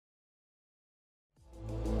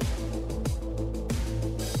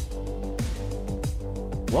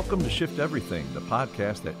Welcome to Shift Everything, the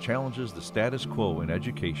podcast that challenges the status quo in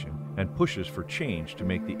education and pushes for change to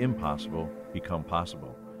make the impossible become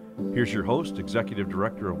possible. Here's your host, Executive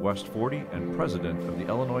Director of West 40 and President of the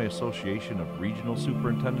Illinois Association of Regional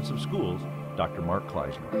Superintendents of Schools, Dr. Mark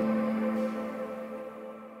Kleisner.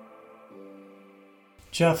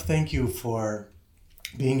 Jeff, thank you for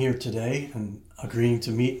being here today and agreeing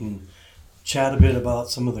to meet and chat a bit about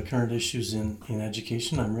some of the current issues in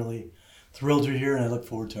education. I'm really thrilled you're here and I look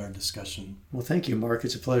forward to our discussion. Well, thank you, Mark.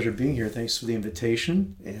 It's a pleasure being here. Thanks for the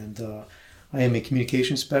invitation. And I am a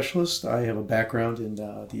communication specialist. I have a background in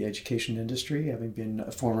the education industry, having been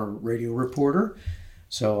a former radio reporter.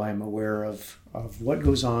 So I'm aware of what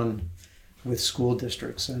goes on with school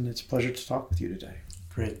districts, and it's a pleasure to talk with you today.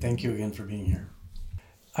 Great. Thank you again for being here.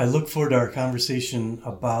 I look forward to our conversation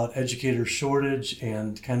about educator shortage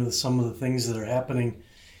and kind of some of the things that are happening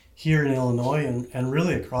here in Illinois and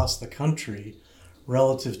really across the country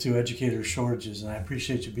relative to educator shortages. And I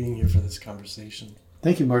appreciate you being here for this conversation.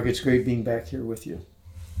 Thank you, Mark. It's great being back here with you.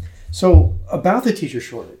 So about the teacher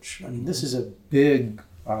shortage, I mean, this is a big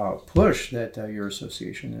push that your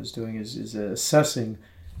association is doing, is assessing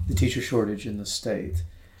the teacher shortage in the state.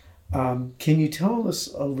 Can you tell us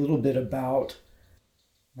a little bit about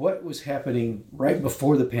what was happening right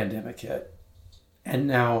before the pandemic hit and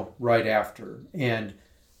now right after? And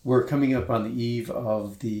we're coming up on the eve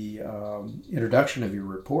of the introduction of your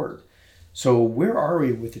report. So where are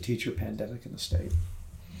we with the teacher pandemic in the state?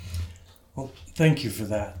 Well, thank you for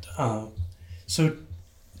that. So,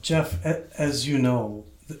 Jeff, as you know,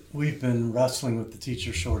 we've been wrestling with the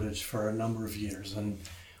teacher shortage for a number of years, and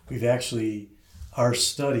our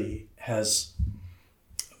study has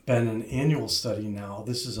been an annual study now.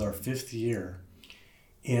 This is our 5th year,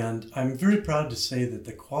 and I'm very proud to say that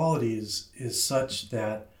the quality is such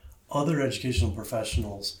that other educational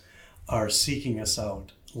professionals are seeking us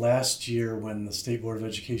out. Last year, when the State Board of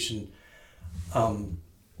Education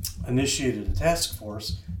initiated a task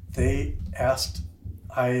force, they asked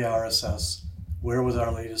IARSS where was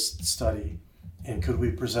our latest study and could we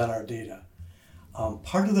present our data.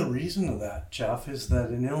 Part of the reason of that, Jeff, is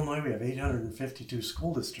that in Illinois we have 852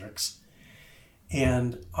 school districts,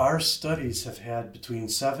 and our studies have had between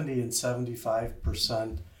 70 and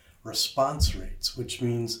 75% response rates, which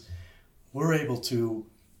means we're able to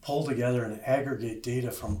pull together and aggregate data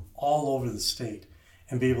from all over the state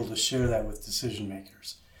and be able to share that with decision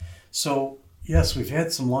makers. So yes, we've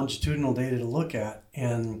had some longitudinal data to look at,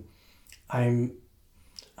 and I'm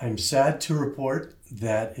sad to report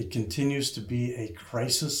that it continues to be a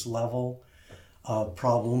crisis level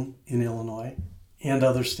problem in Illinois and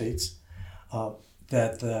other states,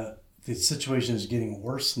 that the situation is getting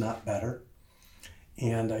worse, not better.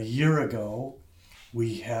 And a year ago,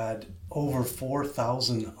 we had over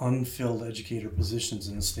 4,000 unfilled educator positions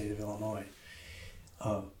in the state of Illinois.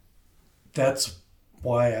 That's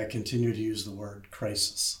why I continue to use the word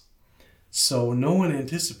crisis. So no one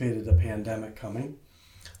anticipated a pandemic coming,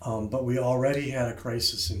 but we already had a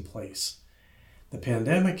crisis in place. The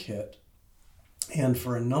pandemic hit, and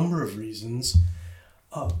for a number of reasons,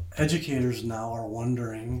 educators now are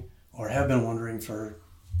wondering, or have been wondering for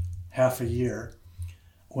half a year,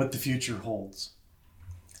 what the future holds.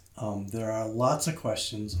 There are lots of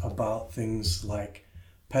questions about things like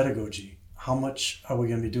pedagogy. How much are we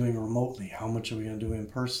going to be doing remotely? How much are we going to do in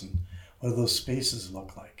person? What do those spaces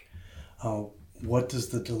look like? What does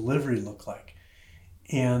the delivery look like?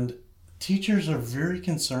 And teachers are very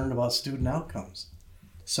concerned about student outcomes.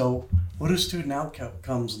 So what do student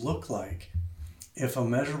outcomes look like if a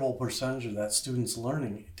measurable percentage of that student's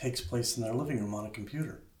learning takes place in their living room on a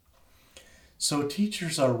computer? So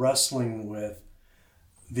teachers are wrestling with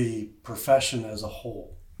the profession as a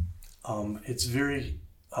whole. It's very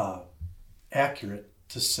accurate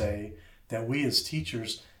to say that we as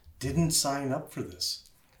teachers didn't sign up for this.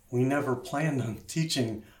 We never planned on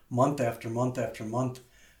teaching month after month after month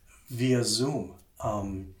via Zoom.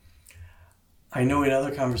 I know in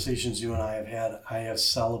other conversations you and I have had, I have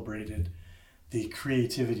celebrated the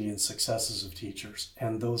creativity and successes of teachers,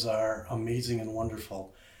 and those are amazing and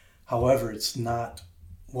wonderful. However, it's not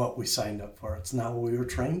what we signed up for. It's not what we were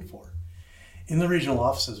trained for. In the regional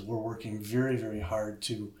offices, we're working very, very hard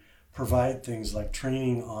to provide things like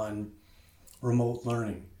training on remote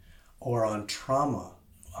learning or on trauma.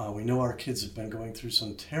 We know our kids have been going through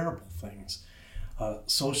some terrible things.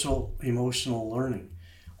 Social emotional learning.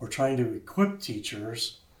 We're trying to equip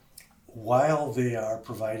teachers while they are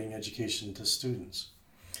providing education to students.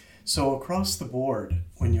 So across the board,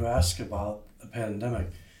 when you ask about the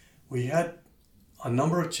pandemic, we had a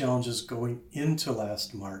number of challenges going into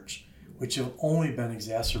last March, which have only been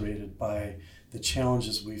exacerbated by the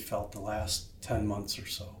challenges we felt the last 10 months or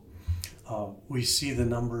so. We see the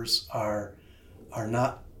numbers are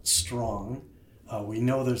not strong. We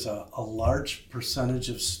know there's a large percentage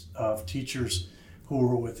of teachers who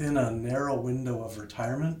are within a narrow window of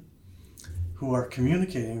retirement who are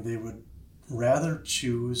communicating they would rather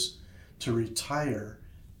choose to retire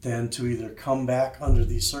than to either come back under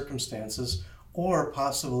these circumstances or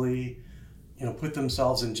possibly, put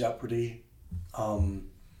themselves in jeopardy,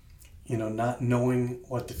 not knowing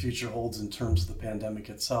what the future holds in terms of the pandemic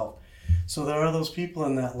itself. So there are those people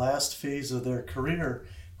in that last phase of their career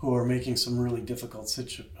who are making some really difficult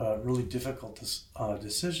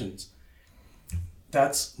decisions.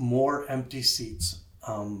 That's more empty seats,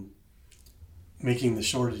 making the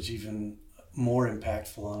shortage even more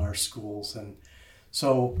impactful on our schools. And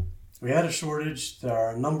so we had a shortage. There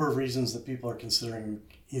are a number of reasons that people are considering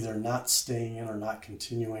either not staying in or not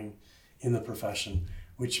continuing in the profession,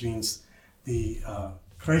 which means the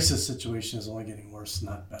crisis situation is only getting worse,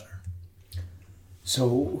 not better.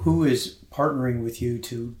 So who is partnering with you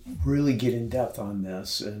to really get in depth on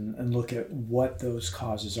this and look at what those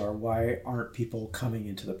causes are? Why aren't people coming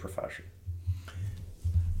into the profession?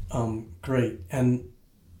 Great. And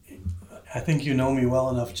I think you know me well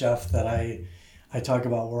enough, Jeff, that I talk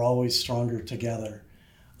about we're always stronger together.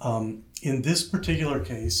 In this particular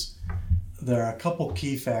case, there are a couple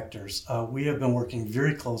key factors. We have been working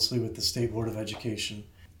very closely with the State Board of Education.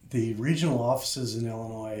 The regional offices in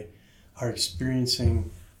Illinois are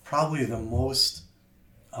experiencing probably the most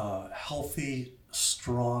healthy,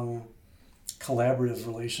 strong, collaborative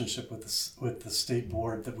relationship with the State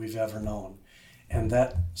Board that we've ever known. And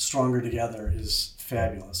that stronger together is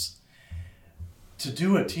fabulous. To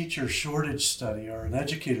do a teacher shortage study or an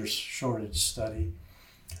educator shortage study,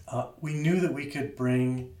 we knew that we could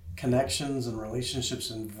bring connections and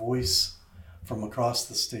relationships and voice from across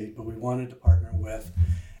the state, but we wanted to partner with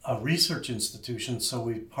a research institution. So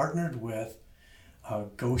we partnered with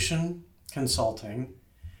Goshen Consulting,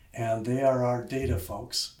 and they are our data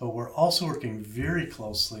folks, but we're also working very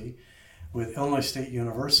closely with Illinois State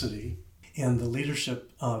University and the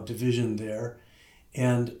leadership division there,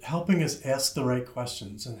 and helping us ask the right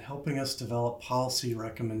questions and helping us develop policy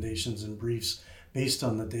recommendations and briefs based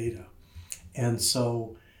on the data. And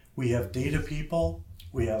so we have data people,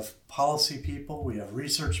 we have policy people, we have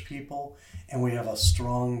research people, and we have a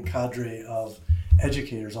strong cadre of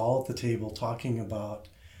educators all at the table talking about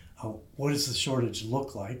what does the shortage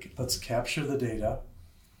look like? Let's capture the data.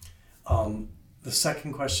 The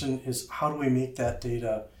second question is, how do we make that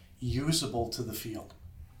data usable to the field?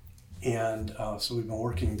 And so we've been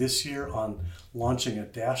working this year on launching a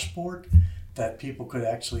dashboard that people could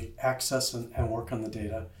actually access and work on the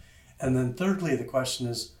data. And then thirdly, the question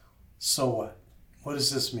is, so what? What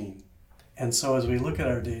does this mean? And so as we look at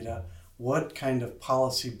our data, what kind of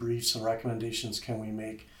policy briefs and recommendations can we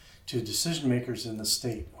make to decision makers in the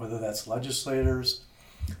state, whether that's legislators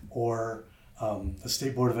or the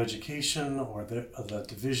State Board of Education or the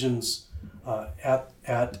divisions at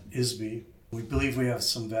ISB. We believe we have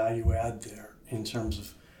some value add there in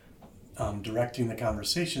terms of directing the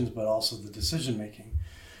conversations, but also the decision making.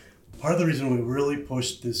 Part of the reason we really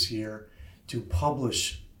pushed this year to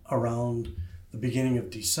publish around the beginning of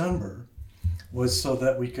December was so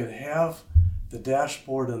that we could have the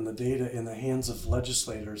dashboard and the data in the hands of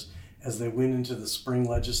legislators as they went into the spring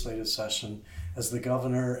legislative session, as the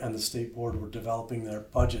governor and the state board were developing their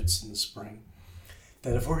budgets in the spring.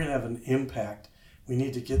 That if we're going to have an impact, we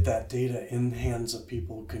need to get that data in the hands of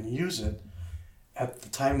people who can use it at the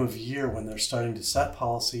time of year when they're starting to set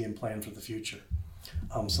policy and plan for the future.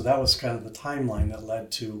 So that was kind of the timeline that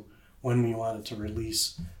led to when we wanted to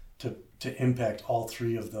release to impact all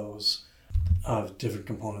three of those different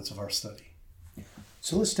components of our study.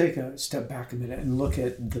 So let's take a step back a minute and look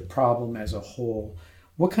at the problem as a whole.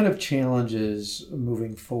 What kind of challenges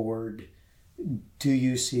moving forward do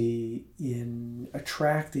you see in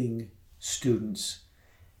attracting students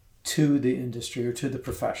to the industry or to the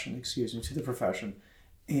profession,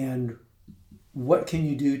 and what can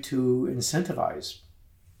you do to incentivize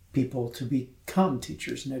people to become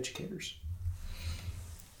teachers and educators?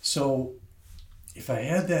 So if I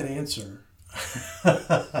had that answer,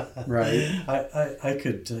 right, I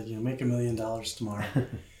could make $1 million tomorrow.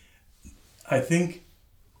 I think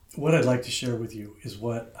what I'd like to share with you is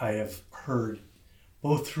what I have heard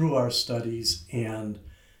both through our studies and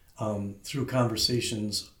through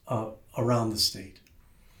conversations around the state,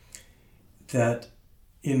 that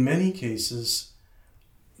in many cases,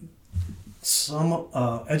 some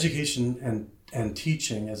education and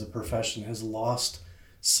teaching as a profession has lost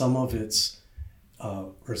some of its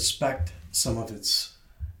respect, some of its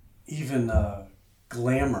even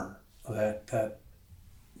glamour that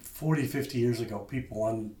 40, 50 years ago people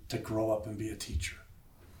wanted to grow up and be a teacher.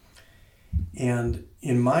 And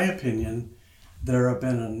in my opinion, there have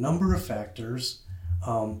been a number of factors.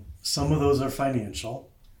 Some of those are financial.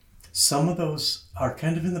 Some of those are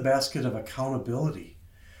kind of in the basket of accountability,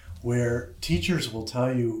 where teachers will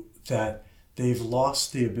tell you that they've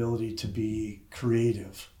lost the ability to be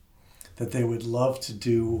creative, that they would love to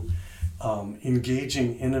do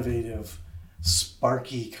engaging, innovative,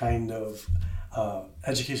 sparky kind of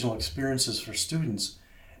educational experiences for students.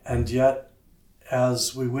 And yet,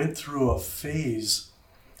 as we went through a phase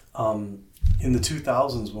in the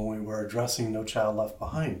 2000s when we were addressing No Child Left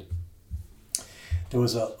Behind, there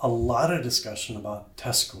was a lot of discussion about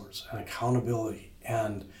test scores and accountability.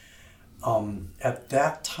 And at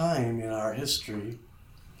that time in our history,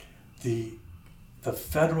 the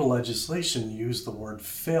federal legislation used the word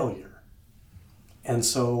failure. And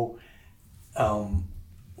so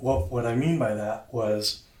what I mean by that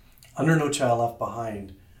was, under No Child Left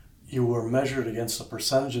Behind, you were measured against the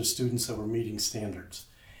percentage of students that were meeting standards.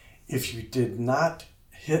 If you did not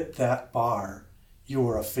hit that bar, you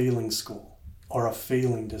were a failing school or a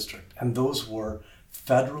failing district. And those were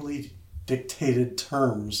federally dictated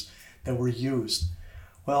terms that were used.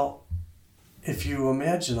 Well, if you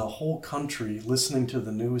imagine a whole country listening to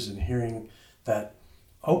the news and hearing that,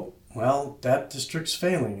 oh, well, that district's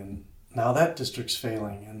failing, and now that district's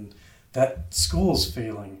failing, and that school's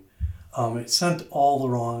failing, it sent all the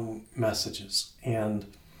wrong messages. And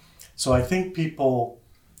so I think people,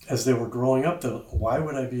 as they were growing up, why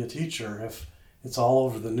would I be a teacher if it's all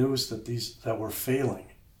over the news that we're failing?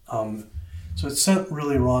 So it sent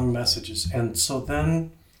really wrong messages. And so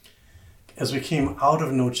then, as we came out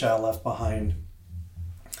of No Child Left Behind,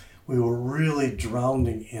 we were really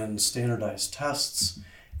drowning in standardized tests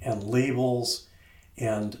and labels,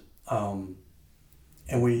 and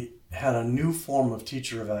we had a new form of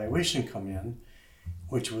teacher evaluation come in,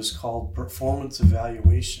 which was called performance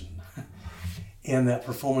evaluation. And that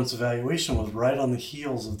performance evaluation was right on the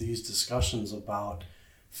heels of these discussions about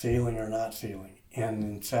failing or not failing. And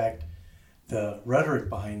in fact, the rhetoric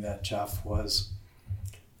behind that, Jeff, was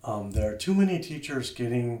there are too many teachers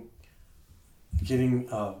getting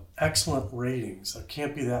excellent ratings. There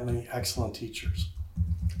can't be that many excellent teachers.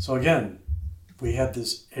 So again, we had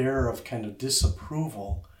this air of kind of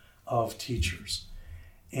disapproval of teachers.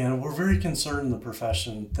 And we're very concerned in the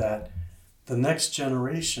profession that the next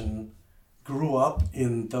generation grew up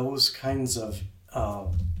in those kinds of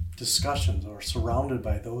discussions or surrounded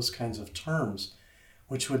by those kinds of terms,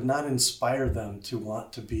 which would not inspire them to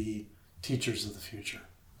want to be teachers of the future.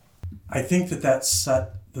 I think that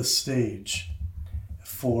set the stage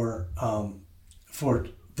for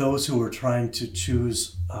those who were trying to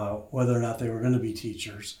choose whether or not they were going to be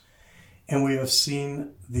teachers. And we have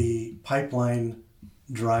seen the pipeline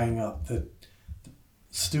drying up, that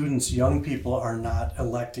students, young people, are not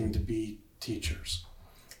electing to be teachers.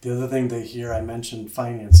 The other thing they hear, I mentioned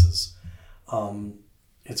finances.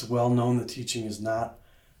 It's well known that teaching is not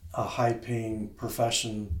a high-paying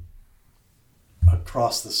profession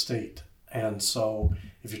across the state. And so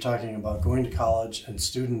if you're talking about going to college and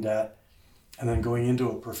student debt and then going into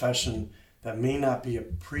a profession that may not be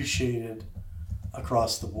appreciated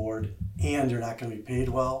across the board and you're not going to be paid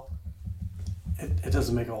well, it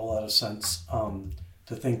doesn't make a whole lot of sense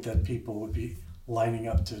to think that people would be lining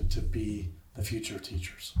up to be the future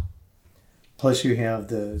teachers. Plus, you have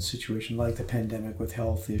the situation like the pandemic with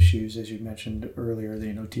health issues, as you mentioned earlier.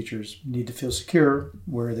 Teachers need to feel secure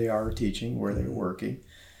where they are teaching, where they're working,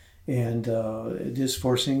 and it is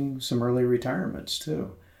forcing some early retirements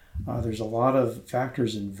too. There's a lot of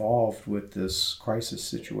factors involved with this crisis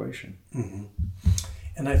situation. Mm-hmm.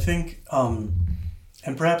 And I think,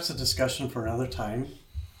 and perhaps a discussion for another time,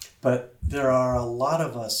 but there are a lot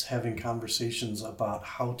of us having conversations about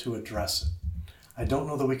how to address it. I don't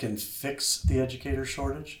know that we can fix the educator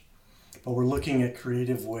shortage, but we're looking at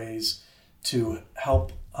creative ways to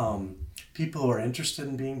help people who are interested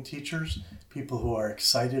in being teachers, people who are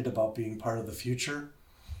excited about being part of the future.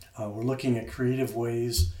 We're looking at creative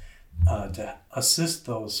ways to assist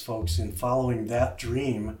those folks in following that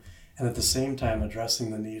dream and at the same time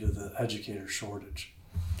addressing the need of the educator shortage.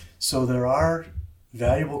 So there are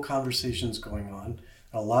valuable conversations going on,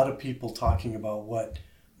 a lot of people talking about what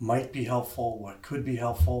might be helpful, what could be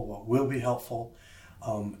helpful, what will be helpful.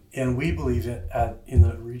 And we believe in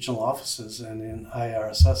the regional offices and in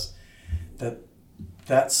IRSS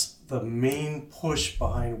that's the main push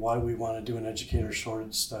behind why we want to do an educator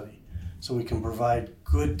shortage study, so we can provide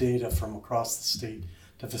good data from across the state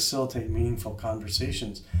to facilitate meaningful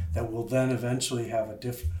conversations that will then eventually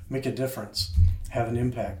make a difference, have an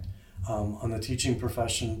impact on the teaching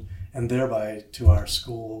profession, and thereby to our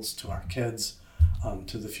schools, to our kids,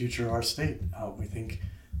 to the future of our state. We think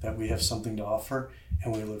that we have something to offer,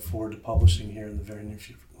 and we look forward to publishing here in the very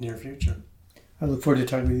near future. I look forward to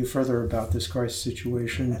talking with you further about this crisis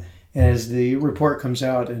situation as the report comes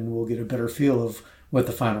out, and we'll get a better feel of what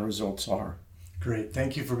the final results are. Great.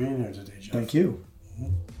 Thank you for being here today, Jeff. Thank you.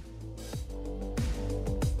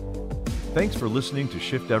 Thanks for listening to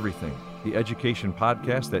Shift Everything, the education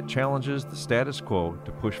podcast that challenges the status quo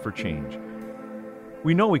to push for change.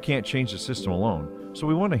 We know we can't change the system alone, so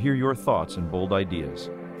we want to hear your thoughts and bold ideas.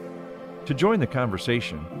 To join the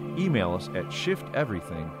conversation, email us at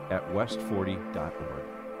shifteverything@west40.org.